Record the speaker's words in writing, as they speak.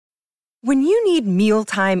When you need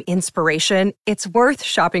mealtime inspiration, it's worth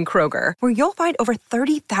shopping Kroger, where you'll find over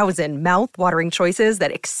 30,000 mouth-watering choices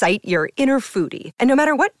that excite your inner foodie. And no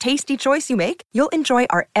matter what tasty choice you make, you'll enjoy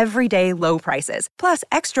our everyday low prices, plus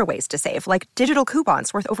extra ways to save, like digital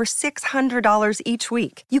coupons worth over $600 each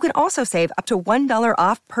week. You can also save up to $1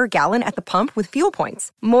 off per gallon at the pump with fuel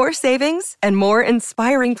points. More savings and more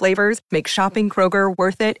inspiring flavors make shopping Kroger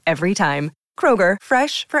worth it every time. Kroger,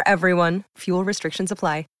 fresh for everyone. Fuel restrictions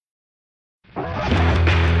apply.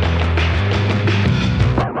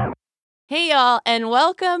 Hey, y'all, and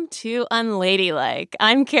welcome to Unladylike.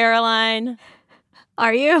 I'm Caroline.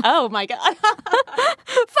 Are you? Oh, my God.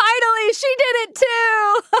 Finally, she did it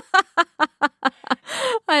too!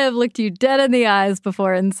 I have looked you dead in the eyes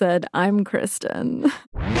before and said, I'm Kristen.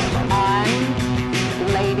 Unladylike.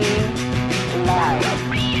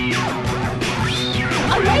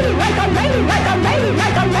 Unladylike, unladylike,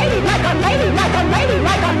 unladylike, unladylike, unladylike,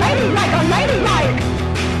 unladylike, unladylike, unladylike.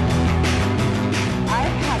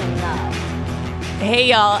 I've had enough. Hey,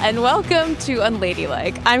 y'all, and welcome to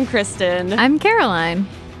Unladylike. I'm Kristen. I'm Caroline.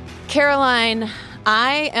 Caroline,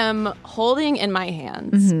 I am holding in my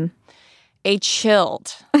hands a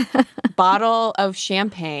chilled bottle of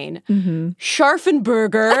champagne,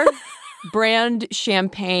 Scharfenberger brand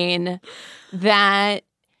champagne that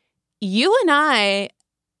you and I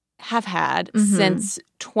have had since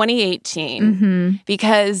 2018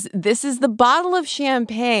 because this is the bottle of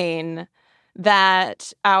champagne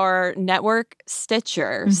that our network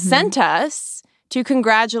Stitcher sent us to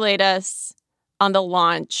congratulate us on the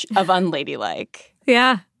launch of Unladylike.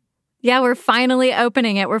 Yeah, we're finally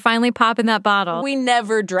opening it. We're finally popping that bottle. We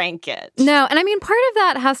never drank it. No, and I mean, part of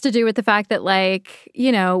that has to do with the fact that, like,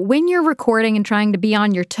 you know, when you're recording and trying to be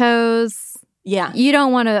on your toes, you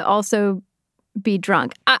don't want to also be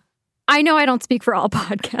drunk. I know I don't speak for all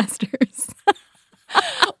podcasters.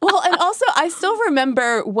 Well, and also, I still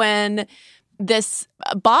remember when this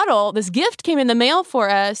bottle, this gift came in the mail for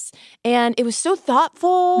us, and it was so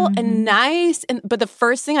thoughtful and nice. But the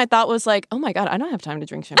first thing I thought was like, oh my God, I don't have time to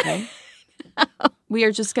drink champagne. We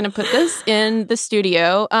are just going to put this in the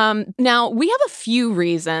studio. Now, we have a few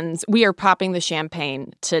reasons we are popping the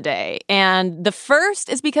champagne today. And the first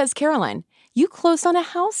is because, Caroline, you closed on a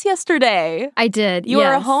house yesterday. I did. You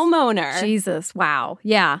are a homeowner. Jesus. Wow.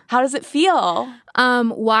 Yeah. How does it feel?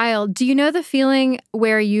 Wild. Do you know the feeling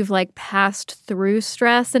where you've like passed through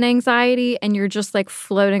stress and anxiety and you're just like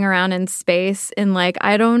floating around in space and like,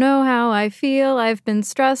 I don't know how I feel. I've been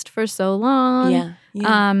stressed for so long.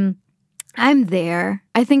 Yeah. I'm there.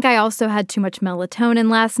 I think I also had too much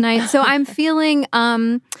melatonin last night. So I'm feeling,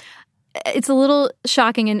 it's a little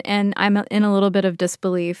shocking and I'm in a little bit of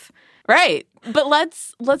disbelief. Right. But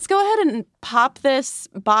let's go ahead and pop this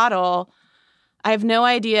bottle. I have no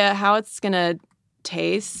idea how it's going to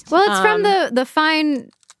taste. Well, it's from the fine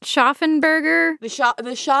Scharfenberger. The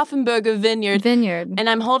Scharfenberger Vineyard. And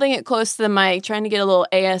I'm holding it close to the mic, trying to get a little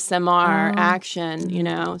ASMR action, you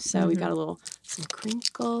know. So we got some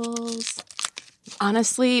crinkles.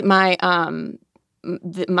 Honestly, my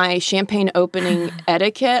champagne opening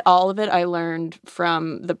etiquette, all of it, I learned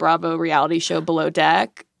from the Bravo reality show Below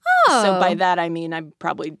Deck. Oh. So by that, I mean I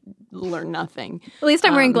probably learned nothing. At least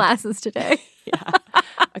I'm wearing glasses today. Yeah.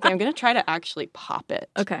 Okay, I'm going to try to actually pop it.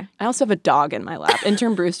 Okay. I also have a dog in my lap.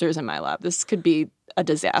 Intern Brewster's in my lap. This could be a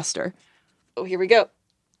disaster. Oh, here we go.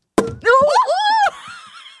 It worked!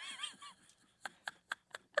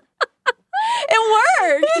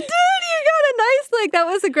 It did! You got a nice, like, that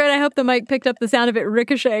was a great, I hope the mic picked up the sound of it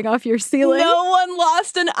ricocheting off your ceiling. No one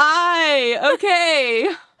lost an eye. Okay.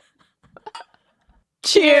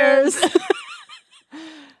 Cheers.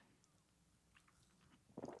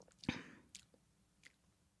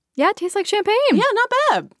 Yeah, it tastes like champagne. Yeah, not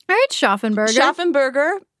bad. All right, Scharfenberger.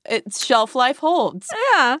 Scharfenberger, its shelf life holds.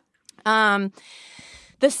 Yeah. The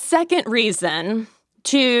second reason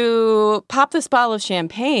to pop this bottle of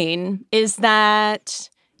champagne is that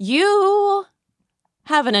you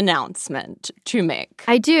have an announcement to make.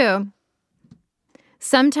 I do.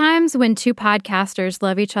 Sometimes when two podcasters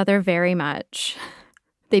love each other very much,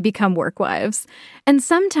 they become work wives. And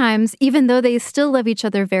sometimes, even though they still love each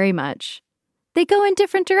other very much, they go in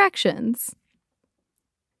different directions.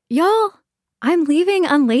 Y'all, I'm leaving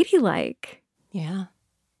Unladylike. Yeah.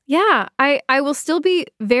 Yeah, I will still be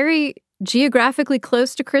very geographically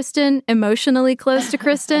close to Kristen, emotionally close to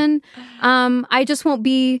Kristen. I just won't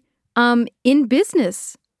be in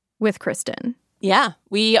business with Kristen. Yeah,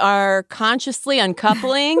 we are consciously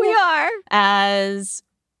uncoupling. We are. As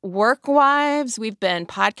work wives, we've been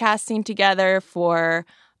podcasting together for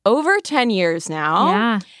over 10 years now.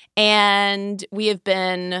 Yeah. And we have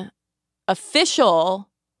been official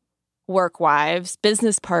work wives,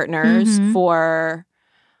 business partners for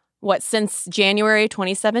since January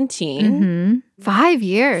 2017. 5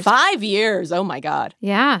 years. 5 years. Oh my God.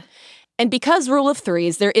 Yeah. And because rule of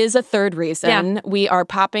threes, there is a third reason we are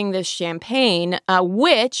popping this champagne,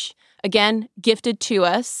 which, again, gifted to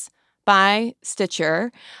us by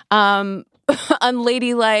Stitcher.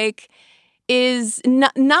 Unladylike is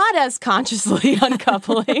not as consciously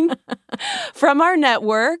uncoupling from our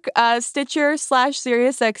network, Stitcher /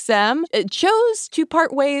 SiriusXM. It chose to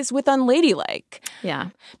part ways with Unladylike. Yeah.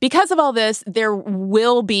 Because of all this, there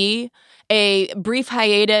will be a brief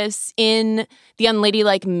hiatus in the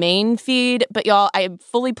Unladylike main feed. But y'all, I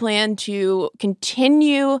fully plan to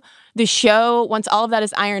continue the show once all of that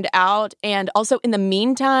is ironed out. And also in the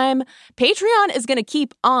meantime, Patreon is going to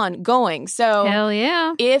keep on going. So hell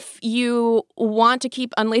yeah. If you want to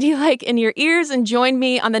keep Unladylike in your ears and join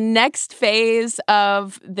me on the next phase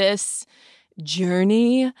of this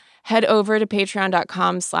journey, head over to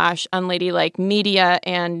patreon.com/unladylike media.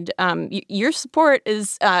 And your support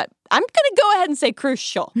is, I'm going to go ahead and say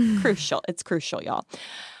crucial. Crucial. It's crucial, y'all.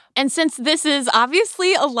 And since this is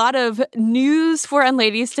obviously a lot of news for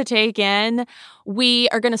Unladies to take in, we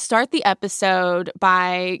are going to start the episode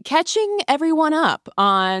by catching everyone up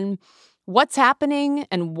on what's happening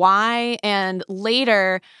and why. And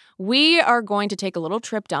later, we are going to take a little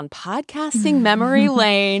trip down podcasting memory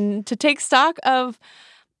lane to take stock of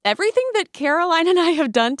everything that Caroline and I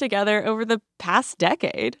have done together over the past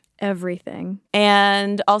decade. Everything.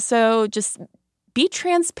 And also just be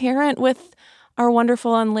transparent with our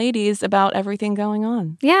wonderful Unladies about everything going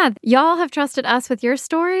on. Yeah, y'all have trusted us with your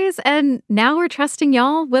stories, and now we're trusting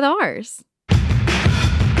y'all with ours.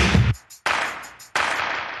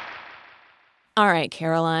 All right,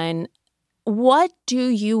 Caroline, what do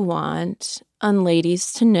you want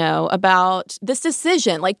Unladies to know about this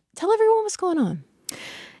decision? Like, tell everyone what's going on.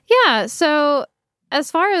 Yeah, so as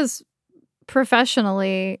far as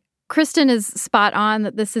professionally, Kristen is spot on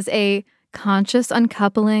that this is a conscious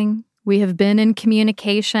uncoupling. We have been in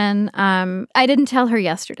communication. I didn't tell her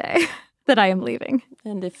yesterday that I am leaving.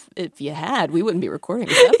 And if you had, we wouldn't be recording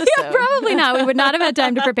this episode. Yeah, probably not. We would not have had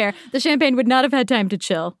time to prepare. The champagne would not have had time to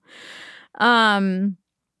chill. And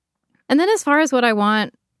then as far as what I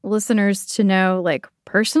want listeners to know, like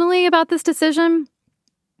personally about this decision,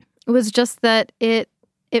 it was just that it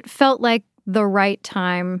felt like the right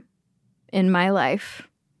time in my life.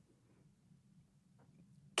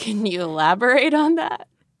 Can you elaborate on that?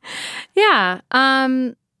 Yeah.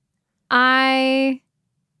 I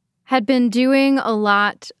had been doing a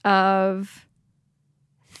lot of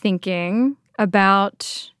thinking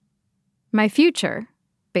about my future,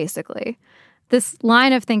 basically. This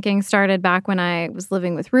line of thinking started back when I was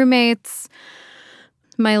living with roommates.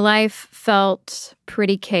 My life felt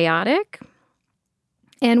pretty chaotic.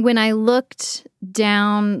 And when I looked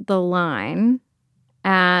down the line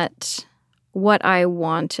at what I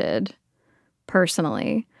wanted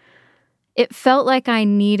personally, it felt like I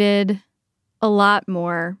needed a lot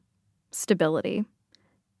more stability.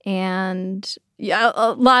 And yeah,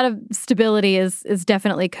 a lot of stability is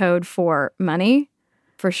definitely code for money,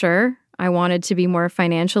 for sure. I wanted to be more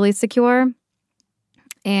financially secure.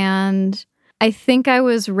 And I think I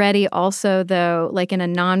was ready also, though, like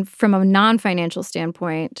from a non-financial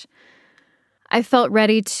standpoint, I felt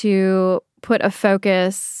ready to put a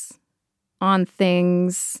focus on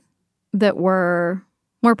things that were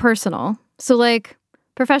more personal. So like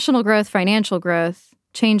professional growth, financial growth,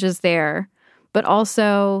 changes there. But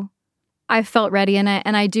also I felt ready, and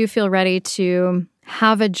I do feel ready to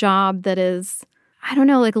have a job that is, I don't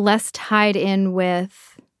know, like less tied in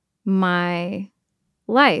with my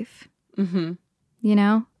life. Mm-hmm. You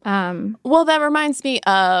know? Well, that reminds me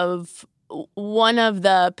of one of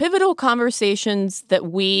the pivotal conversations that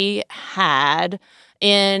we had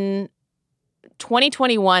in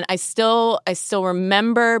 2021. I still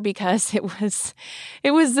remember because it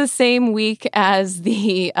was the same week as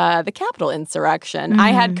the Capitol insurrection. Mm-hmm.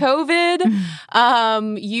 I had COVID.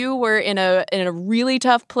 Mm-hmm. You were in a really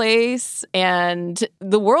tough place, and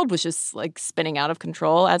the world was just like spinning out of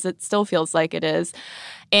control, as it still feels like it is.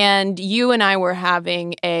 And you and I were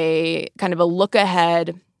having a kind of a look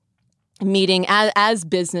ahead meeting as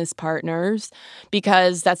business partners,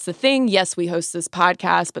 because that's the thing. Yes, we host this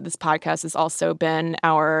podcast, but this podcast has also been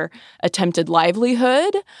our attempted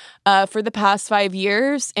livelihood for the past 5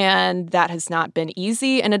 years, and that has not been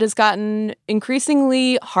easy, and it has gotten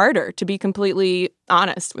increasingly harder, to be completely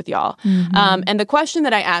honest with y'all. Mm-hmm. And the question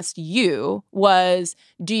that I asked you was,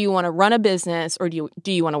 do you want to run a business, or do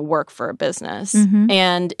you want to work for a business? Mm-hmm.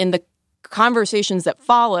 And in the conversations that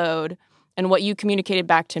followed, and what you communicated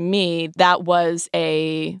back to me, that was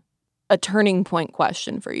a a turning point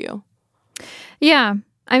question for you. Yeah.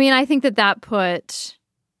 I mean, I think that put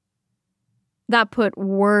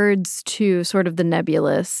words to sort of the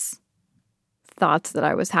nebulous thoughts that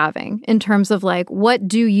I was having in terms of like, what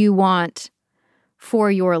do you want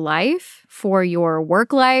for your life, for your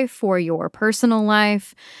work life, for your personal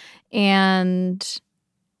life? And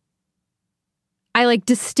I like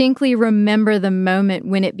distinctly remember the moment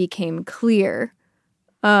when it became clear.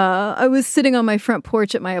 I was sitting on my front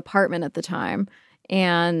porch at my apartment at the time,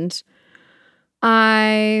 and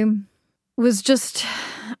I was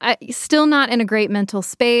still not in a great mental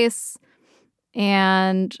space,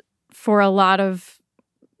 and for a lot of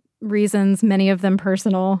reasons, many of them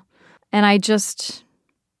personal. And I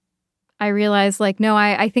realized like, no,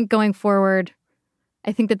 I think going forward,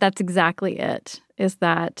 I think that that's exactly it, is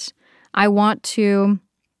that I want to,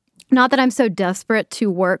 not that I'm so desperate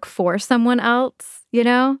to work for someone else, you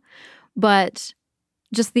know, but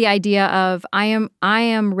just the idea of I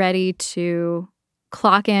am ready to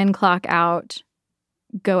clock in, clock out,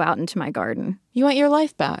 go out into my garden. You want your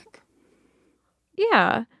life back.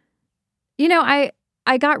 Yeah. You know,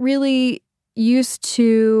 I got really used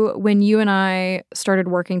to, when you and I started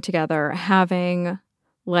working together, having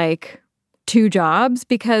like 2 jobs,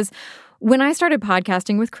 because when I started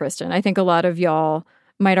podcasting with Kristen, I think a lot of y'all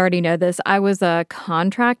might already know this, I was a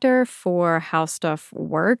contractor for How Stuff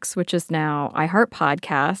Works, which is now iHeart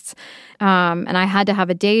Podcasts, and I had to have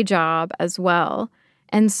a day job as well.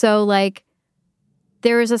 And so like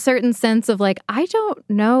there is a certain sense of like, I don't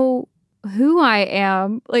know who I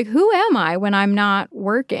am. Like, who am I when I'm not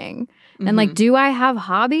working? And like, do I have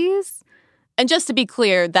hobbies? And just to be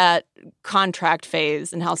clear, that contract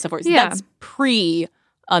phase and How Stuff Works, that's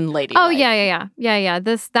pre-Unladylike. Oh, yeah.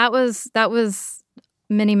 That was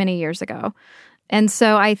many, many years ago. And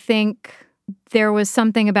so I think there was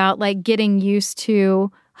something about like getting used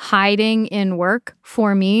to hiding in work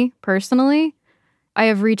for me personally. I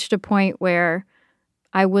have reached a point where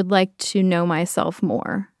I would like to know myself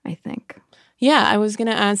more, I think. Yeah, I was going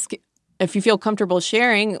to ask if you feel comfortable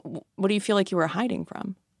sharing, what do you feel like you were hiding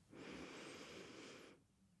from?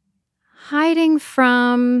 Hiding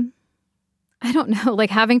from, I don't know,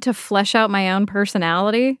 like having to flesh out my own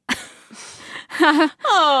personality.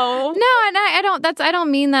 Oh. No, and I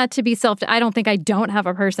don't mean that to be I don't think I don't have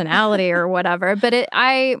a personality or whatever, but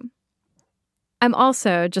I'm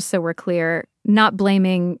also, just so we're clear, not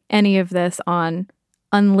blaming any of this on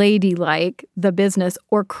Unladylike, the business,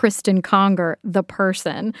 or Kristen Conger, the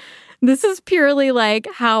person. This is purely like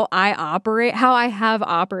how I operate, how I have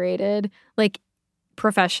operated, like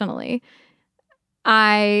professionally.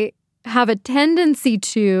 I have a tendency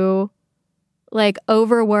to like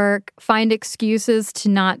overwork, find excuses to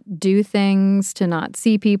not do things, to not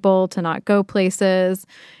see people, to not go places.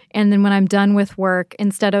 And then when I'm done with work,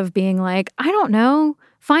 instead of being like, I don't know,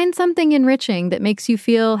 find something enriching that makes you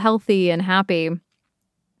feel healthy and happy,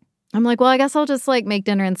 I'm like, well, I guess I'll just like make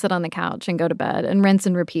dinner and sit on the couch and go to bed and rinse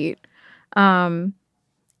and repeat. And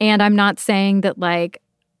I'm not saying that like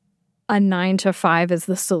a 9 to 5 is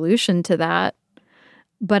the solution to that,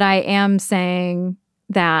 but I am saying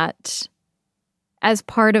that as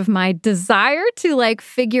part of my desire to like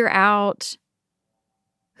figure out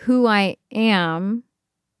who I am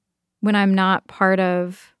when I'm not part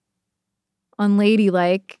of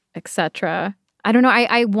Unladylike, etc. I don't know.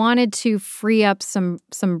 I wanted to free up some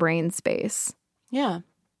brain space. Yeah.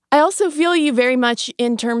 I also feel you very much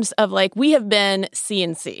in terms of like, we have been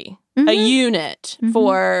CNC, a unit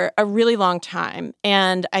for a really long time.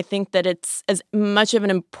 And I think that it's as much of an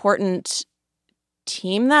important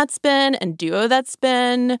team that's been and duo that's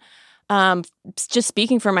been, just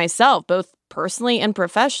speaking for myself, both personally and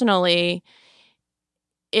professionally,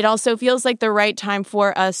 it also feels like the right time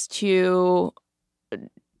for us to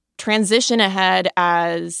transition ahead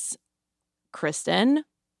as Kristen,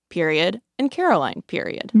 period, and Caroline,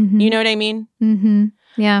 period. You know what I mean? Mm-hmm.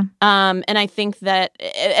 Yeah. And I think that,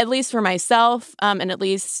 at least for myself, and at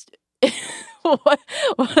least what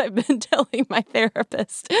I've been telling my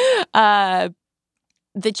therapist,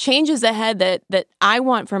 the changes ahead that I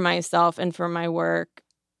want for myself and for my work,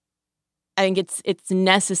 I think it's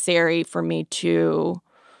necessary for me to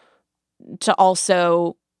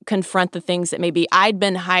also confront the things that maybe I'd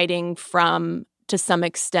been hiding from to some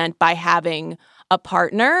extent by having a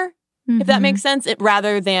partner, if that makes sense,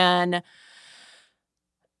 rather than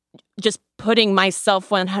just putting myself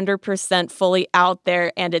 100% fully out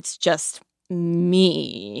there and it's just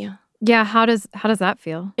me. Yeah, how does that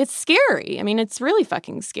feel? It's scary. I mean, it's really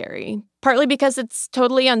fucking scary. Partly because it's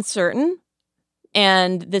totally uncertain.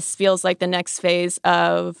 And this feels like the next phase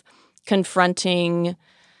of confronting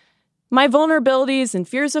my vulnerabilities and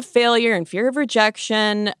fears of failure and fear of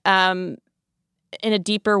rejection in a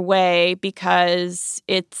deeper way, because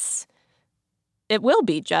it will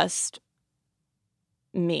be just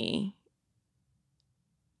me.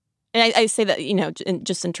 And I say that,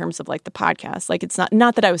 just in terms of like the podcast, like it's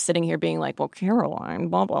not that I was sitting here being like, well, Caroline,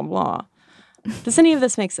 blah, blah, blah. Does any of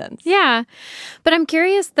this make sense? Yeah. But I'm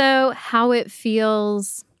curious, though, how it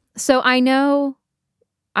feels. So I know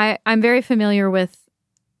I'm very familiar with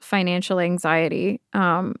financial anxiety.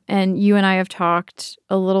 And you and I have talked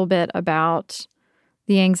a little bit about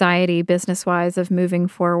the anxiety business-wise of moving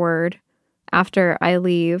forward after I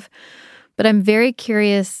leave. But I'm very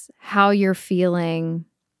curious how you're feeling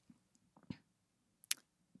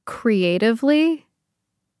creatively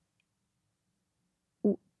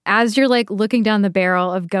as you're like looking down the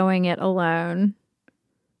barrel of going it alone.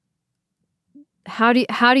 How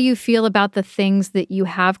do you feel about the things that you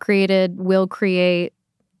have created, will create,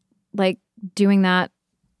 like doing that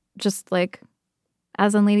just like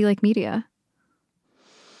as Unladylike Media?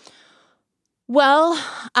 Well,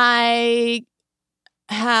 I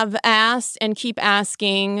have asked and keep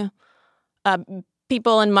asking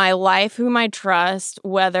people in my life whom I trust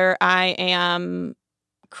whether I am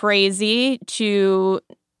crazy to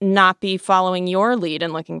not be following your lead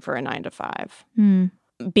and looking for a 9-to-5.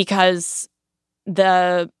 Because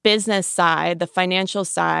the business side, the financial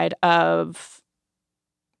side of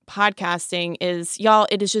podcasting is, y'all,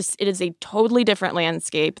 it is a totally different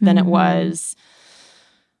landscape than it was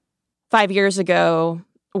 5 years ago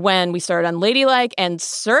when we started Unladylike. And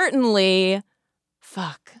certainly,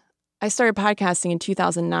 I started podcasting in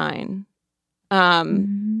 2009.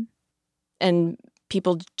 And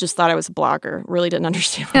people just thought I was a blogger, really didn't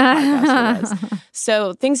understand what a podcaster was.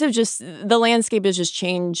 So the landscape has just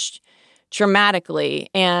changed dramatically.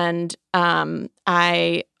 And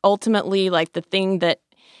I ultimately, like, the thing that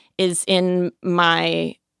is in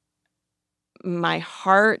my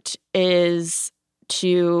heart is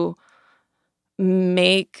to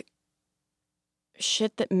make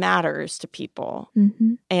shit that matters to people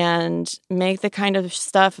and make the kind of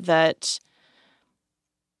stuff that,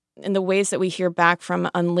 in the ways that we hear back from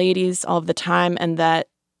Unladies all of the time and that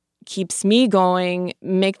keeps me going,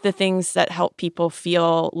 make the things that help people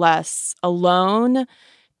feel less alone,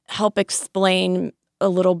 help explain a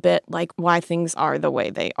little bit like why things are the way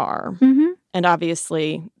they are. And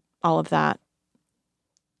obviously all of that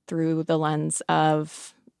through the lens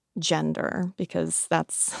of gender, because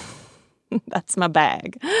that's my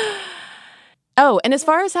bag. Oh, and as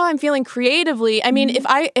far as how I'm feeling creatively, I mean, if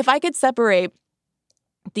I could separate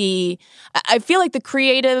I feel like the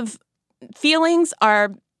creative feelings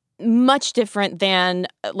are much different than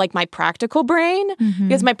like my practical brain,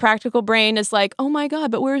 because my practical brain is like, oh my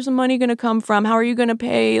God, but where's the money going to come from? How are you going to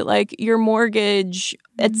pay like your mortgage,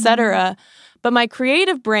 etc. But my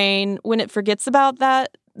creative brain, when it forgets about that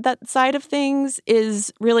side of things,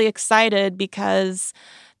 is really excited, because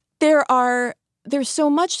there's so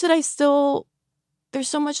much that I still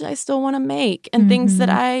want to make, and things that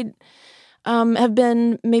I have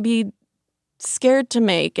been maybe scared to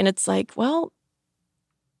make. And it's like, well,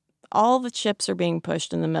 all the chips are being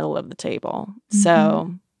pushed in the middle of the table.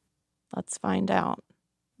 So let's find out.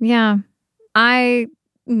 Yeah. I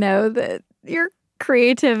know that your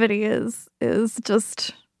creativity is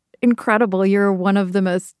just incredible. You're one of the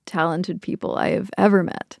most talented people I have ever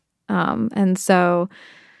met. And so,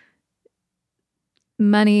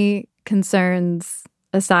 money concerns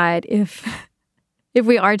aside, if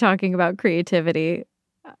we are talking about creativity,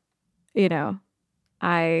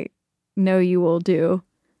 I know you will do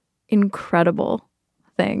incredible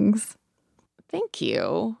things. Thank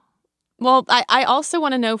you. Well, I also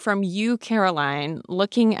want to know from you, Caroline,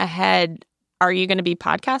 looking ahead, are you going to be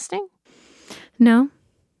podcasting? No.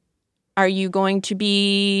 Are you going to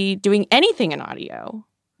be doing anything in audio?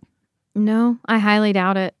 No, I highly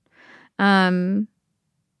doubt it.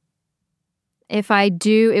 If I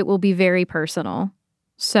do, it will be very personal.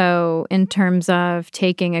 So in terms of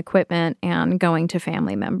taking equipment and going to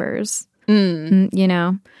family members,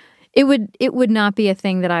 it would not be a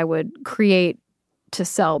thing that I would create to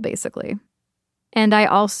sell, basically. And I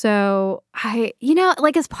also,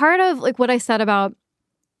 like, as part of like what I said about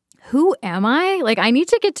who am I? Like, I need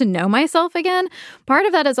to get to know myself again. Part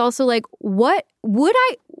of that is also like, what would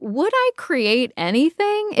I create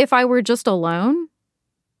anything if I were just alone?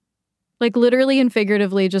 Like, literally and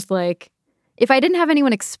figuratively, just like, if I didn't have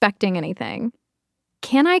anyone expecting anything,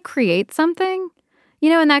 can I create something?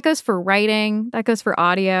 And that goes for writing, that goes for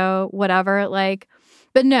audio, whatever. Like,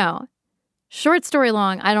 but no, short story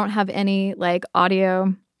long, I don't have any like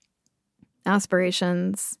audio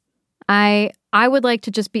aspirations. I would like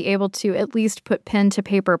to just be able to at least put pen to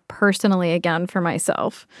paper personally again for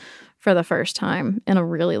myself for the first time in a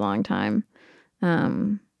really long time.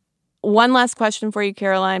 One last question for you,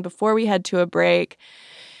 Caroline, before we head to a break.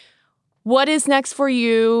 What is next for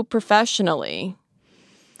you professionally?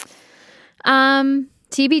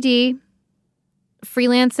 TBD,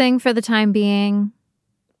 freelancing for the time being.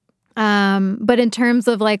 But in terms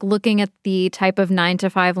of like looking at the type of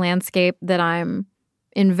 9-to-5 landscape that I'm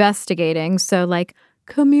investigating, so like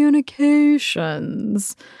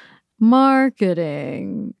communications,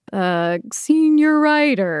 marketing, senior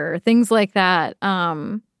writer, things like that.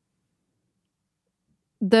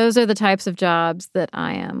 Those are the types of jobs that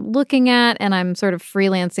I am looking at, and I'm sort of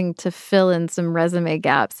freelancing to fill in some resume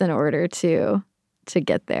gaps in order to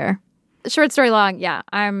get there. Short story long, yeah,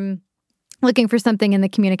 I'm looking for something in the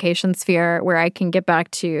communication sphere where I can get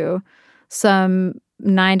back to some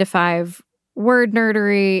 9-to-5 word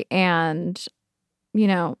nerdery and,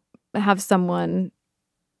 have someone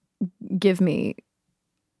give me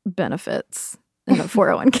benefits in a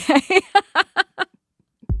 401k.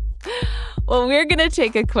 Well, we're going to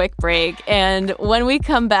take a quick break. And when we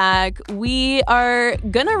come back, we are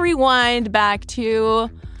going to rewind back to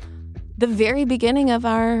the very beginning of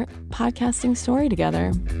our podcasting story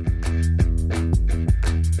together.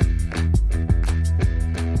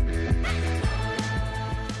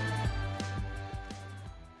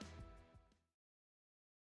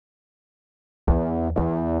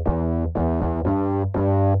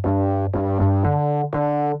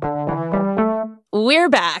 We're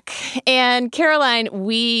back. And Caroline,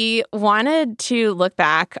 we wanted to look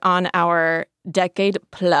back on our decade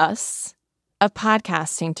plus of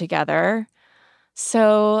podcasting together.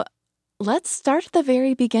 So let's start at the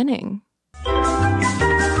very beginning.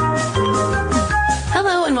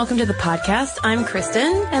 Hello and welcome to the podcast. I'm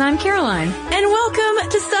Kristen. And I'm Caroline. And welcome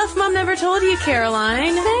to Stuff Mom Never Told You,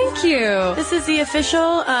 Caroline. Thank you. This is the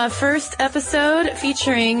official first episode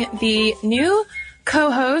featuring the new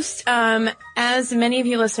co-host. As many of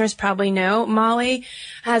you listeners probably know, Molly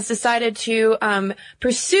has decided to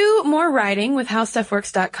pursue more writing with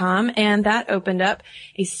HowStuffWorks.com, and that opened up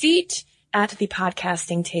a seat at the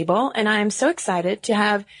podcasting table. And I am so excited to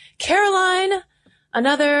have Caroline,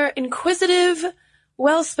 another inquisitive,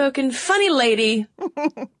 well-spoken, funny lady,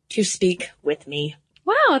 to speak with me.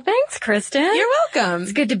 Wow, thanks, Kristen. You're welcome.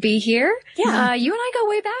 It's good to be here. Yeah. You and I go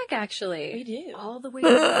way back, actually. We do. All the way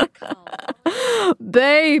back.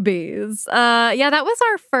 Babies. That was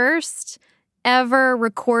our first ever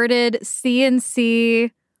recorded CNC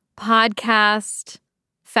podcast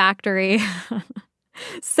factory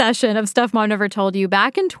session of Stuff Mom Never Told You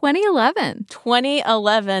back in 2011.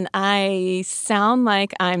 2011. I sound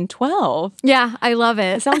like I'm 12. Yeah, I love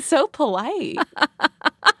it. It sounds so polite.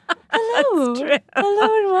 Hello.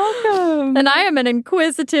 Hello and welcome. And I am an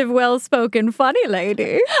inquisitive, well-spoken, funny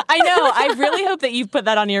lady. I know. I really hope that you put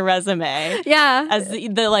that on your resume. Yeah. As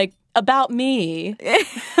the like, about me.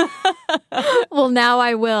 Well, now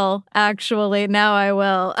I will, actually. Now I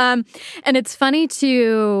will. And it's funny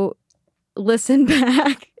to listen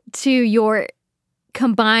back to your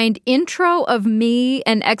combined intro of me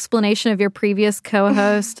and explanation of your previous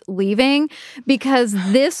co-host leaving, because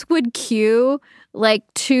this would cue like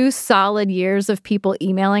 2 solid years of people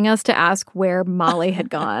emailing us to ask where Molly had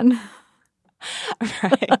gone.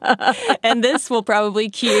 Right. And this will probably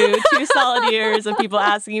cue 2 solid years of people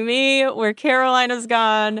asking me where Caroline has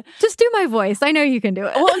gone. Just do my voice. I know you can do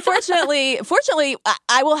it. Well, fortunately,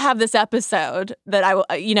 I will have this episode that I will,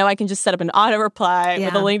 I can just set up an auto reply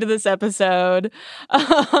with a link to this episode.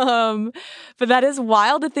 But that is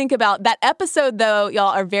wild to think about. That episode, though,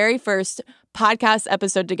 y'all, our very first podcast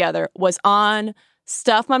episode together was on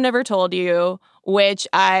Stuff Mom Never Told You, which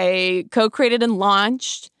I co-created and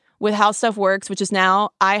launched with How Stuff Works, which is now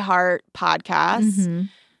iHeart Podcasts,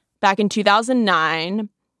 back in 2009.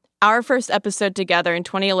 Our first episode together in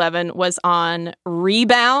 2011 was on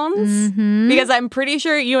rebounds, because I'm pretty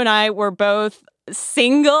sure you and I were both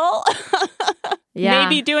single. Yeah.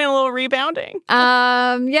 Maybe doing a little rebounding.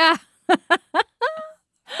 Yeah.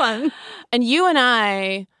 Fun. And you and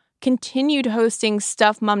I continued hosting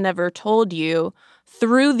Stuff Mom Never Told You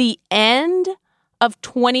through the end of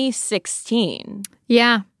 2016.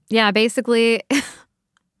 Yeah. Yeah, basically,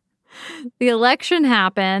 the election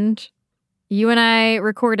happened. You and I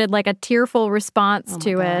recorded like a tearful response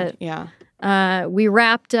to it. Yeah. We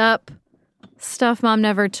wrapped up Stuff Mom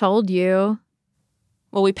Never Told You.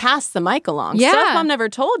 Well, we passed the mic along. Yeah. Stuff Mom Never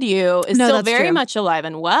Told You is still that's very true. much alive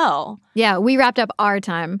and well. Yeah, we wrapped up our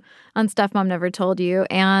time on Stuff Mom Never Told You,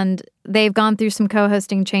 and they've gone through some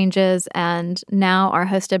co-hosting changes and now are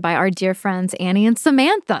hosted by our dear friends Annie and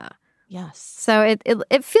Samantha. Yes. So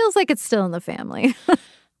it feels like it's still in the family.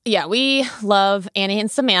 Yeah, we love Annie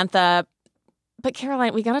and Samantha. But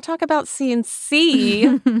Caroline, we got to talk about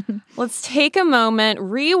CNC. Let's take a moment,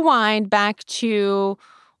 rewind back to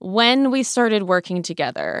when we started working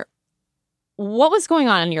together. What was going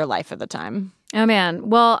on in your life at the time? Oh, man.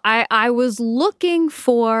 Well, I was looking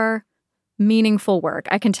for meaningful work.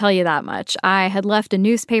 I can tell you that much. I had left a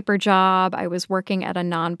newspaper job. I was working at a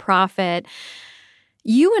nonprofit.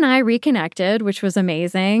 You and I reconnected, which was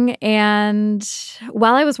amazing. And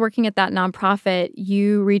while I was working at that nonprofit,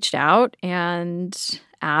 you reached out and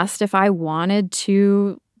asked if I wanted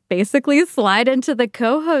to basically slide into the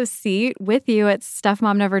co-host seat with you at Stuff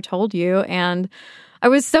Mom Never Told You. And I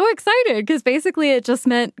was so excited because basically it just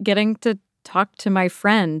meant getting to talk to my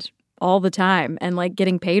friend all the time and like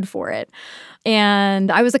getting paid for it. And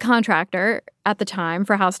I was a contractor at the time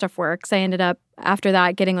for How Stuff Works. I ended up after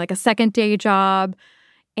that getting like a second day job.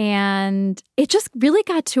 And it just really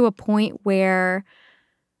got to a point where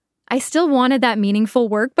I still wanted that meaningful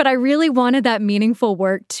work, but I really wanted that meaningful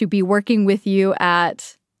work to be working with you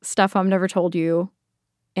at Stuff Mom Never Told You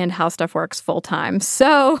and How Stuff Works full time.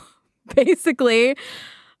 So basically,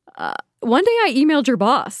 one day I emailed your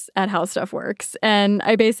boss at How Stuff Works, and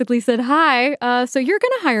I basically said, hi, so you're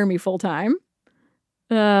going to hire me full time.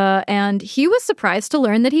 And he was surprised to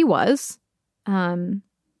learn that he was.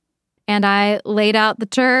 And I laid out the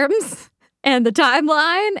terms and the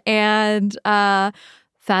timeline, and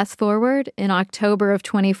fast forward in October of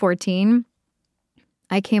 2014,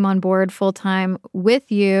 I came on board full time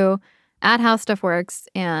with you at How Stuff Works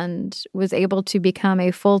and was able to become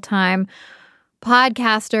a full-time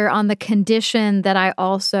podcaster on the condition that I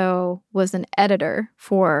also was an editor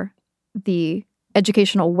for the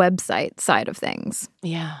educational website side of things.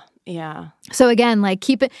 Yeah. Yeah. So again, like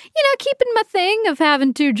keeping my thing of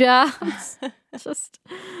having two jobs. Just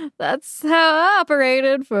that's how I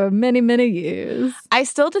operated for many, many years. I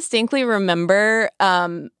still distinctly remember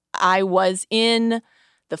I was in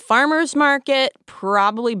the farmer's market,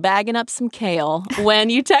 probably bagging up some kale, when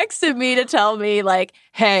you texted me to tell me, like,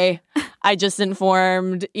 hey, I just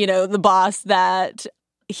informed, the boss that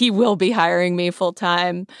he will be hiring me full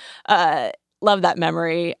time. Love that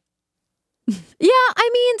memory. Yeah, I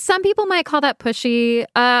mean, some people might call that pushy.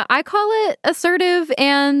 I call it assertive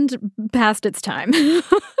and past its time.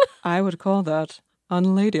 I would call that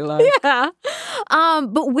unladylike. Yeah.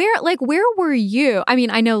 But where were you? I mean,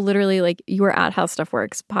 I know literally like you were at How Stuff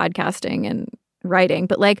Works podcasting and writing,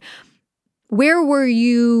 but like where were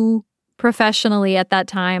you professionally at that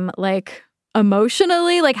time? Like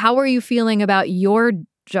emotionally, like how were you feeling about your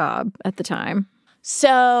job at the time?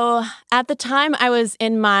 So at the time I was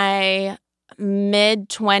in my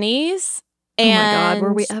mid-20s. Oh my God,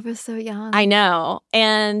 were we ever so young? I know.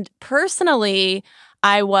 And personally,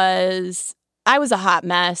 I was a hot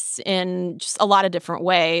mess in just a lot of different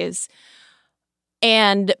ways.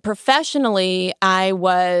 And professionally, I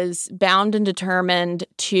was bound and determined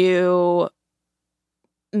to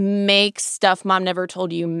make Stuff Mom Never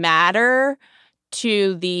Told You matter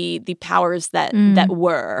to the powers that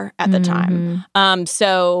were at the time.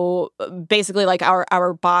 So basically, like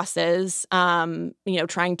our bosses,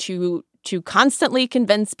 trying to constantly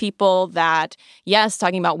convince people that, yes,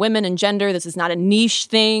 talking about women and gender, this is not a niche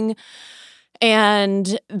thing.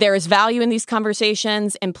 And there is value in these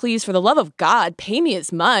conversations. And please, for the love of God, pay me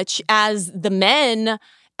as much as the men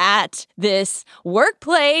at this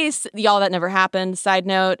workplace. Y'all, that never happened. Side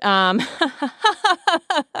note.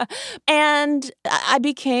 And I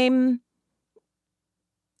became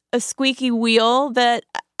a squeaky wheel that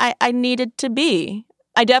I needed to be.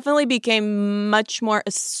 I definitely became much more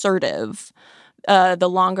assertive the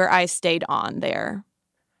longer I stayed on there.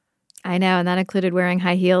 I know, and that included wearing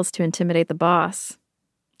high heels to intimidate the boss.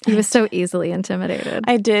 He was so easily intimidated.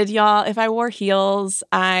 I did, y'all. If I wore heels,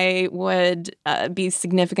 I would be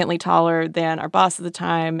significantly taller than our boss at the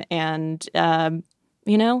time. And, it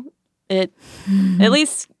at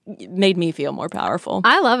least made me feel more powerful.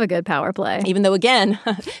 I love a good power play. Even though, again,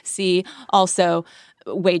 see, also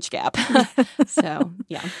wage gap. So,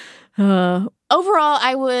 yeah. Overall,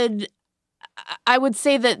 I would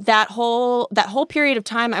say that whole period of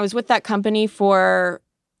time I was with that company for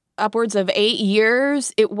upwards of 8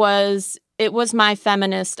 years, it was my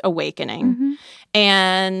feminist awakening. Mm-hmm.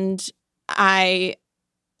 And I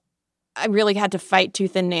really had to fight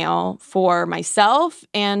tooth and nail for myself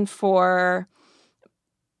and for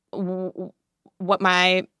what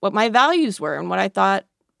my values were and what I thought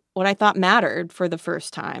mattered for the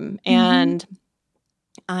first time. Mm-hmm. And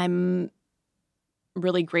I'm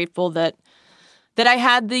really grateful that I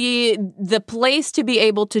had the place to be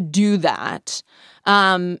able to do that.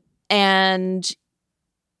 And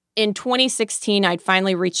in 2016, I'd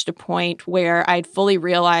finally reached a point where I'd fully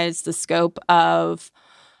realized the scope of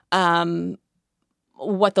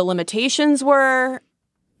what the limitations were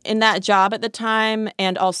in that job at the time,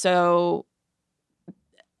 and also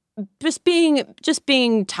just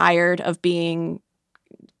being tired of being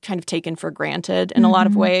kind of taken for granted in a lot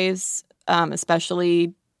of ways,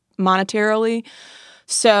 especially monetarily.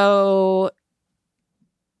 So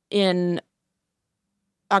in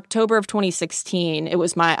October of 2016, it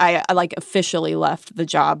was I like officially left the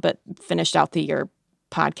job, but finished out the year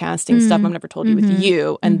podcasting Stuff Mom Never Told You with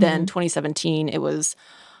you. And then 2017, it was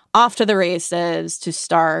off to the races to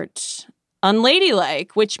start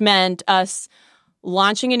Unladylike, which meant us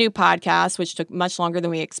launching a new podcast, which took much longer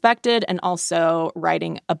than we expected, and also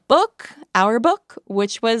writing a book, our book,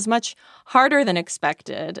 which was much harder than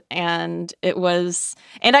expected. And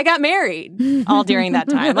I got married all during that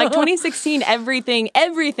time. Like 2016,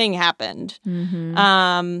 everything happened.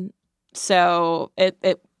 So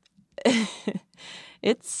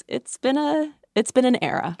it's been an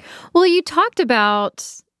era. Well, you talked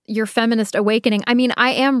about your feminist awakening. I mean,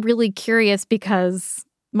 I am really curious because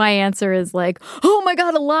my answer is like, oh my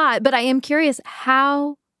God, a lot. But I am curious,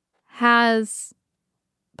 how has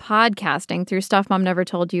podcasting through Stuff Mom Never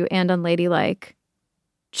Told You and Unladylike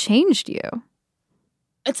changed you?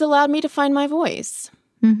 It's allowed me to find my voice.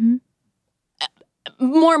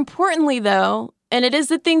 More importantly, though, and it is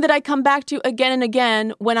the thing that I come back to again and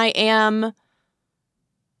again when I am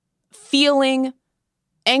feeling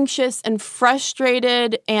anxious and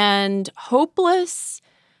frustrated and hopeless,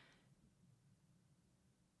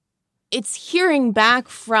 it's hearing back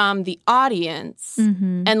from the audience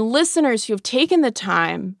and listeners who have taken the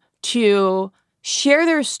time to share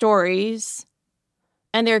their stories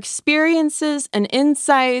and their experiences and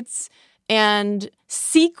insights and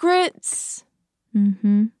secrets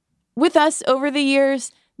with us over the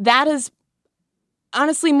years. That is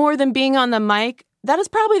honestly, more than being on the mic, that is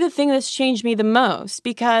probably the thing that's changed me the most,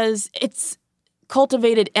 because it's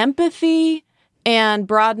cultivated empathy and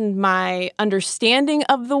broadened my understanding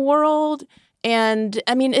of the world. And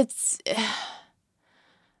I mean,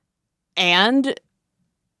 and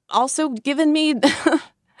also given me,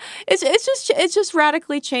 it's just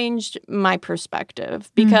radically changed my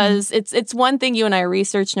perspective, because it's one thing, you and I are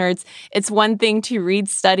research nerds. It's one thing to read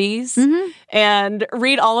studies and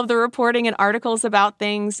read all of the reporting and articles about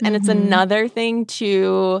things. And it's another thing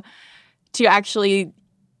to actually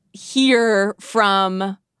hear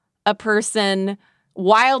from a person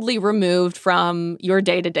wildly removed from your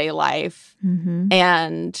day-to-day life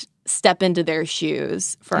and step into their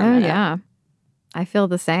shoes for a minute. Yeah. I feel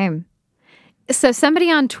the same. So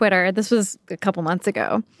somebody on Twitter, this was a couple months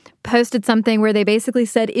ago, posted something where they basically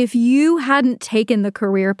said, if you hadn't taken the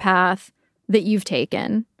career path that you've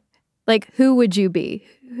taken, like, who would you be?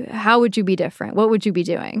 How would you be different? What would you be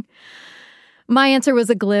doing? My answer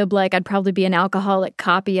was a glib, like, I'd probably be an alcoholic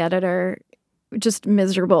copy editor, just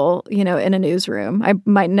miserable, in a newsroom. I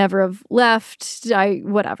might never have left,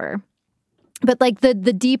 whatever. But like the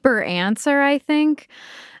deeper answer, I think,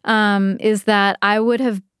 is that I would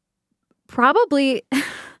have probably,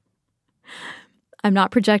 I'm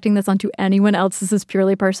not projecting this onto anyone else. This is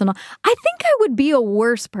purely personal. I think I would be a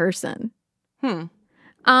worse person.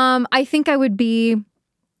 I think I would be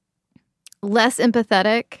less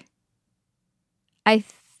empathetic. I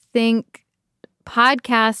think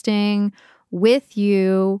podcasting with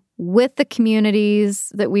you, with the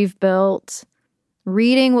communities that we've built,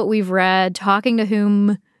 reading what we've read, talking to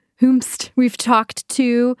whomst we've talked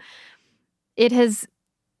to, it has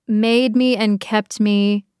made me and kept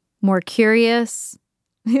me more curious,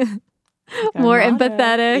 more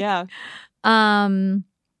empathetic,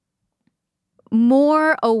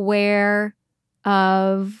 more aware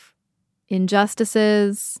of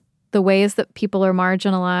injustices, the ways that people are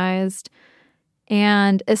marginalized,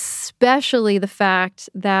 and especially the fact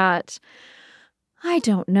that I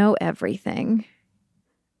don't know everything.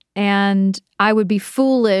 And I would be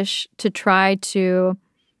foolish to try to,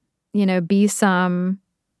 be some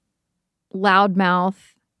loudmouth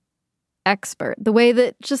expert, the way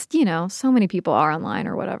that just, so many people are online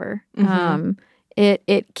or whatever.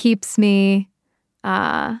 It keeps me,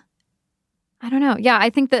 I don't know. Yeah, I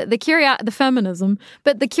think that the feminism,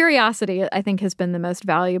 but the curiosity, I think, has been the most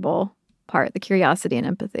valuable part, the curiosity and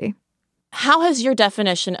empathy. How has your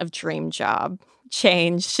definition of dream job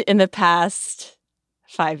changed in the past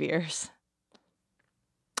 5 years?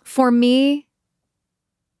 For me,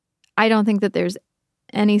 I don't think that there's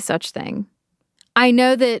any such thing. I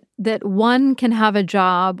know that one can have a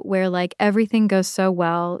job where like everything goes so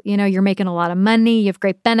well. You know, you're making a lot of money, you have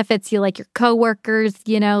great benefits, you like your coworkers,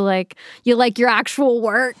 you know, like you like your actual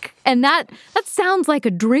work. And that sounds like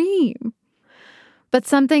a dream. But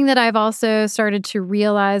something that I've also started to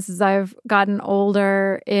realize as I've gotten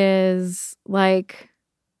older is like,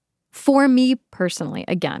 for me personally,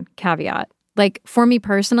 again, caveat, like for me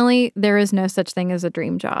personally, there is no such thing as a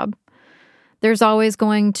dream job. There's always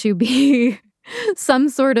going to be some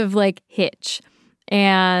sort of like hitch.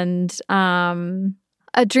 And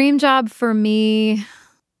a dream job for me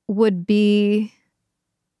would be,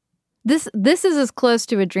 this is as close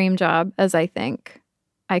to a dream job as I think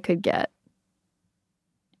I could get.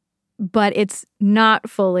 But it's not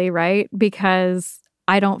fully, right? Because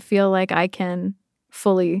I don't feel like I can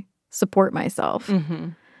fully support myself. Mm-hmm.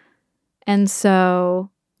 And so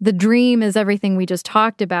the dream is everything we just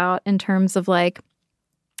talked about in terms of like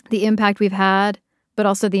the impact we've had, but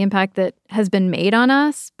also the impact that has been made on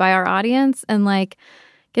us by our audience, and like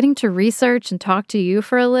getting to research and talk to you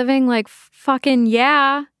for a living, like fucking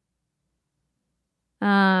yeah.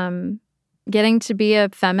 Getting to be a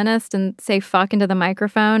feminist and say fuck into the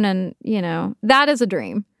microphone, and, you know, that is a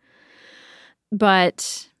dream.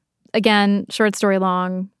 But again, short story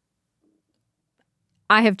long,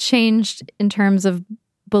 I have changed in terms of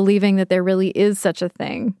believing that there really is such a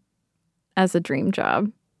thing as a dream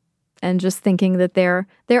job, and just thinking that there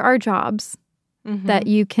are jobs that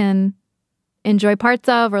you can enjoy parts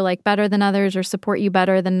of, or like better than others, or support you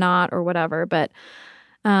better than not, or whatever. But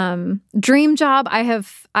dream job,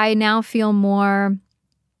 I now feel more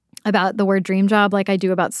about the word dream job like I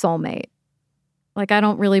do about soulmate. Like, I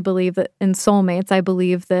don't really believe that in soulmates. I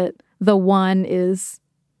believe that the one is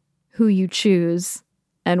who you choose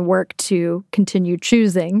and work to continue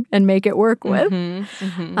choosing and make it work with.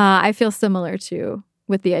 I feel similar to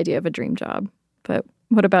with the idea of a dream job. But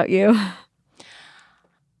what about you?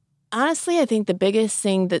 Honestly, I think the biggest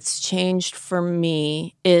thing that's changed for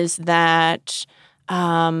me is that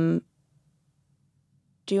doing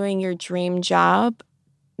your dream job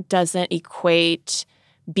doesn't equate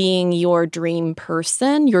being your dream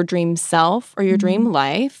person, your dream self, or your dream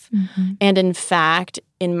life. And in fact,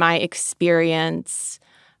 in my experience,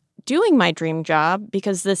 doing my dream job,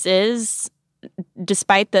 because this is,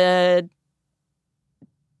 despite the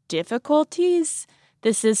difficulties,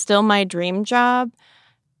 this is still my dream job.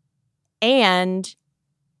 And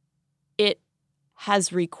it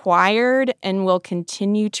has required and will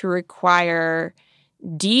continue to require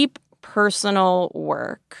deep personal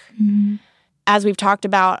work. As we've talked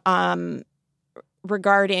about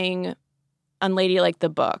regarding Unladylike the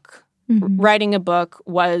book, writing a book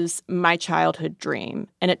was my childhood dream.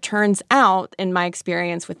 And it turns out, in my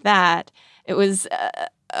experience with that, it was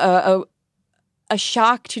a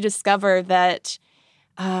shock to discover that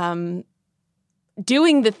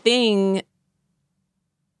doing the thing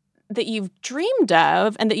that you've dreamed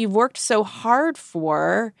of and that you've worked so hard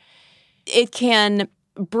for, it can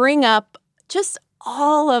bring up just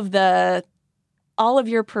all of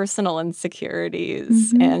your personal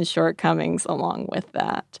insecurities and shortcomings along with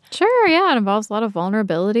that. Sure, yeah, it involves a lot of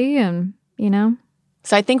vulnerability, and, you know.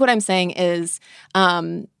 So I think what I'm saying is, for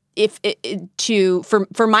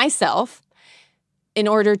myself, in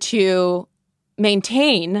order to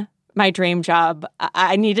maintain my dream job,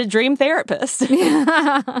 I need a dream therapist.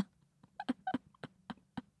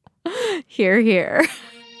 Hear, hear.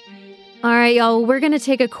 All right, y'all, we're going to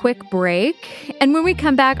take a quick break. And when we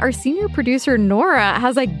come back, our senior producer, Nora,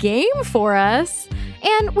 has a game for us.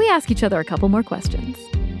 And we ask each other a couple more questions.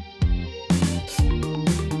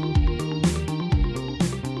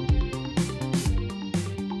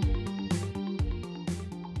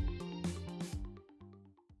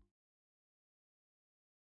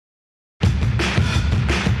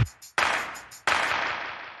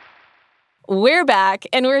 We're back,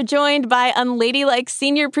 and we're joined by Unladylike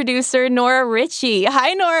senior producer Nora Ritchie.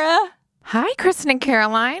 Hi, Nora. Hi, Kristen and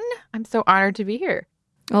Caroline. I'm so honored to be here.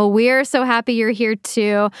 Oh, we're so happy you're here,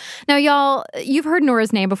 too. Now, y'all, you've heard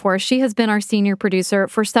Nora's name before. She has been our senior producer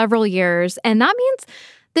for several years, and that means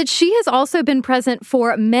that she has also been present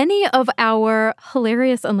for many of our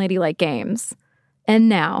hilarious Unladylike games. And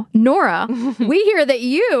now, Nora, we hear that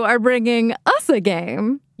you are bringing us a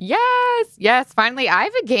game. Yes. Finally, I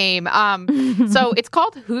have a game. So it's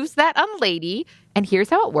called Who's That Unlady? And here's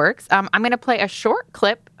how it works. I'm going to play a short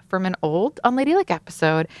clip from an old Unladylike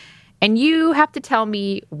episode, and you have to tell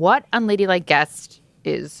me what Unladylike guest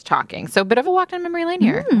is talking. So a bit of a walk down memory lane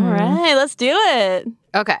here. All right, let's do it.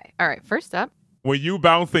 Okay. All right. First up, When you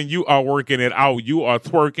bouncing, you are working it out. You are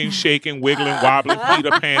twerking, shaking, wiggling, wobbling, Peter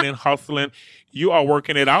Panning, hustling. You are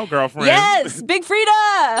working it out, girlfriend. Yes, Big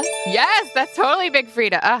Frida. Yes, that's totally Big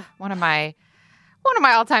Frida. One of my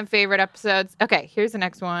all-time favorite episodes. Okay, here's the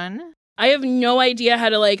next one. I have no idea how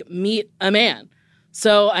to like meet a man.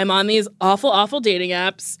 So I'm on these awful dating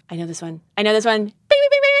apps. I know this one. Bing, bing,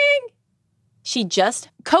 bing, bing. She just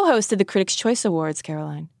co-hosted the Critics' Choice Awards,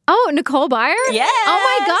 Caroline. Oh, Nicole Byer? Yes.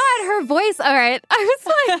 Oh my God, her voice. All right. I was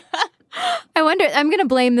like, I wonder, I'm going to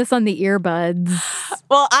blame this on the earbuds.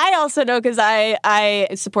 Well, I also know because I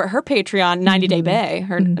support her Patreon, 90 Day Bae,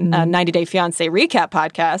 her 90 Day Fiancé recap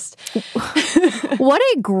podcast. What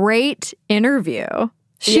a great interview.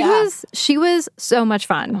 She was so much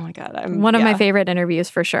fun. Oh my God. One of my favorite interviews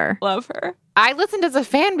for sure. Love her. I listened as a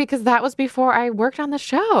fan because that was before I worked on the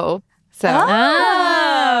show. So,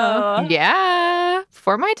 yeah,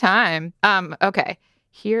 for my time. Okay,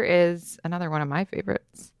 here is another one of my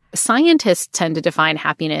favorites. Scientists tend to define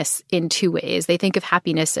happiness in two ways. They think of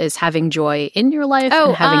happiness as having joy in your life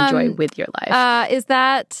and having joy with your life. Is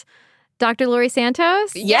that Dr. Laurie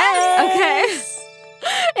Santos? Yes.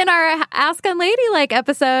 Okay. In our Ask Unladylike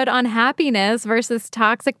episode on happiness versus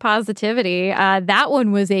toxic positivity, that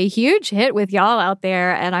one was a huge hit with y'all out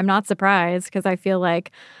there, and I'm not surprised because I feel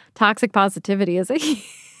like toxic positivity is a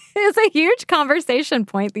huge conversation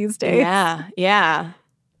point these days. Yeah.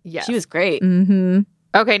 Yes. She was great. Mm-hmm.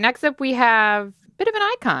 Okay, next up we have a bit of an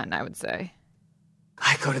icon, I would say.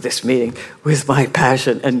 I go to this meeting with my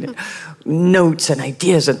passion and notes and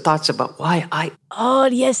ideas and thoughts about why I... Oh,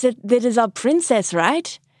 yes, that is our princess,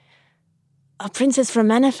 right? Our princess from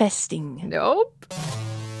Manifesting. Nope.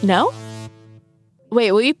 No?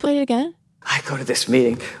 Wait, will you play it again? I go to this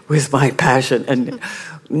meeting with my passion and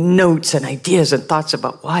notes and ideas and thoughts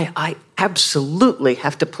about why I absolutely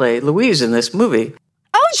have to play Louise in this movie.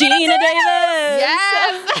 Oh, Gina Davis!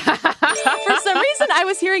 Yes! For some reason, I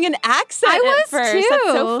was hearing an accent I was at first. too. That's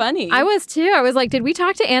so funny. I was too. I was like, did we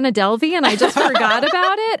talk to Anna Delvey and I just forgot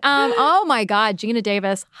about it? Oh my God, Gina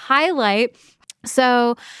Davis, highlight.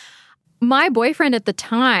 So my boyfriend at the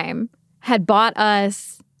time had bought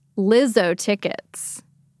us Lizzo tickets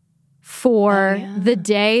for the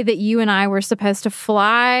day that you and I were supposed to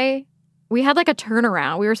fly. We had like a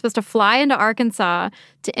turnaround. We were supposed to fly into Arkansas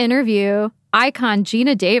to interview icon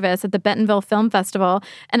Gina Davis at the Bentonville Film Festival.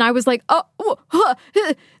 And I was like,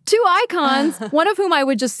 two icons, one of whom I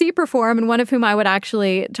would just see perform and one of whom I would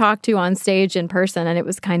actually talk to on stage in person. And it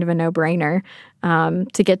was kind of a no-brainer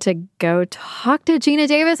to get to go talk to Gina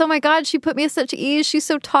Davis. Oh my God, she put me at such ease. She's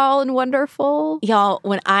so tall and wonderful. Y'all,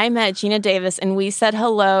 when I met Gina Davis and we said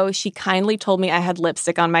hello, she kindly told me I had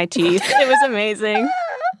lipstick on my teeth. It was amazing.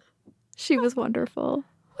 She was wonderful.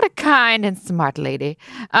 What a kind and smart lady.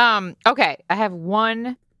 Okay, I have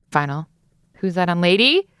one final. Who's that on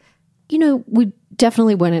lady? You know, we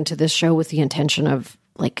definitely went into this show with the intention of,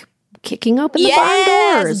 like, kicking open the barn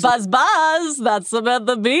doors. Buzz, buzz. That's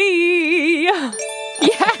Samantha Bee.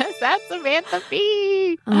 Yes, that's Samantha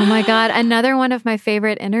Bee. Oh my God, another one of my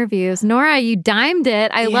favorite interviews. Nora, you dimed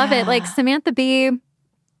it. I love it. Like, Samantha Bee,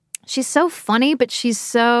 she's so funny, but she's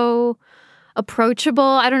so approachable.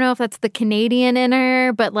 I don't know if that's the Canadian in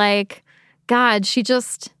her, but like, God, she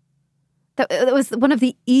just, that was one of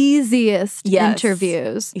the easiest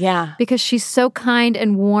interviews. Yeah. Because she's so kind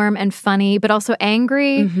and warm and funny, but also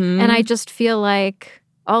angry. Mm-hmm. And I just feel like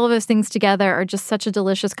all of those things together are just such a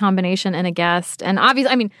delicious combination in a guest. And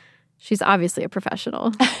obviously, I mean, she's obviously a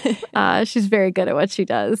professional. She's very good at what she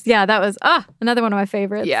does. Yeah, that was another one of my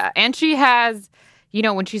favorites. Yeah, and she has, you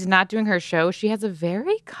know, when she's not doing her show, she has a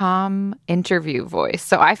very calm interview voice.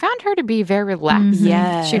 So I found her to be very relaxed.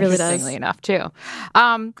 Yeah, she really does. Interestingly enough, too.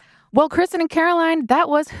 Well, Kristen and Caroline, that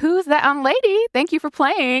was Who's That On Lady? Thank you for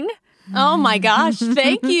playing. Oh my gosh.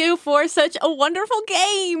 Thank you for such a wonderful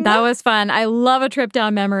game. That was fun. I love a trip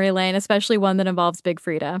down memory lane, especially one that involves Big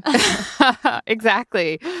Frida.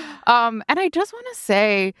 Exactly. And I just want to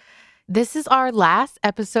say, this is our last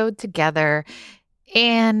episode together.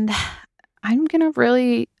 And I'm going to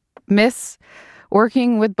really miss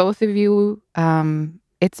working with both of you.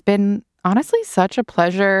 It's been honestly such a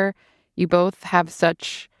pleasure. You both have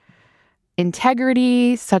such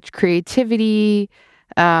integrity, such creativity,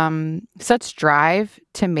 such drive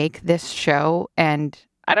to make this show. And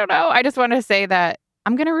I don't know, I just want to say that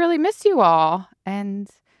I'm going to really miss you all. And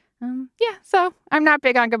yeah, so I'm not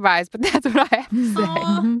big on goodbyes, but that's what I have to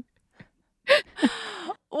say.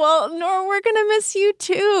 Well, Nora, we're going to miss you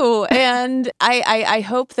too. And I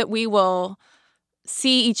hope that we will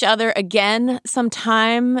see each other again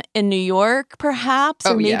sometime in New York, perhaps,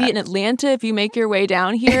 or maybe in Atlanta if you make your way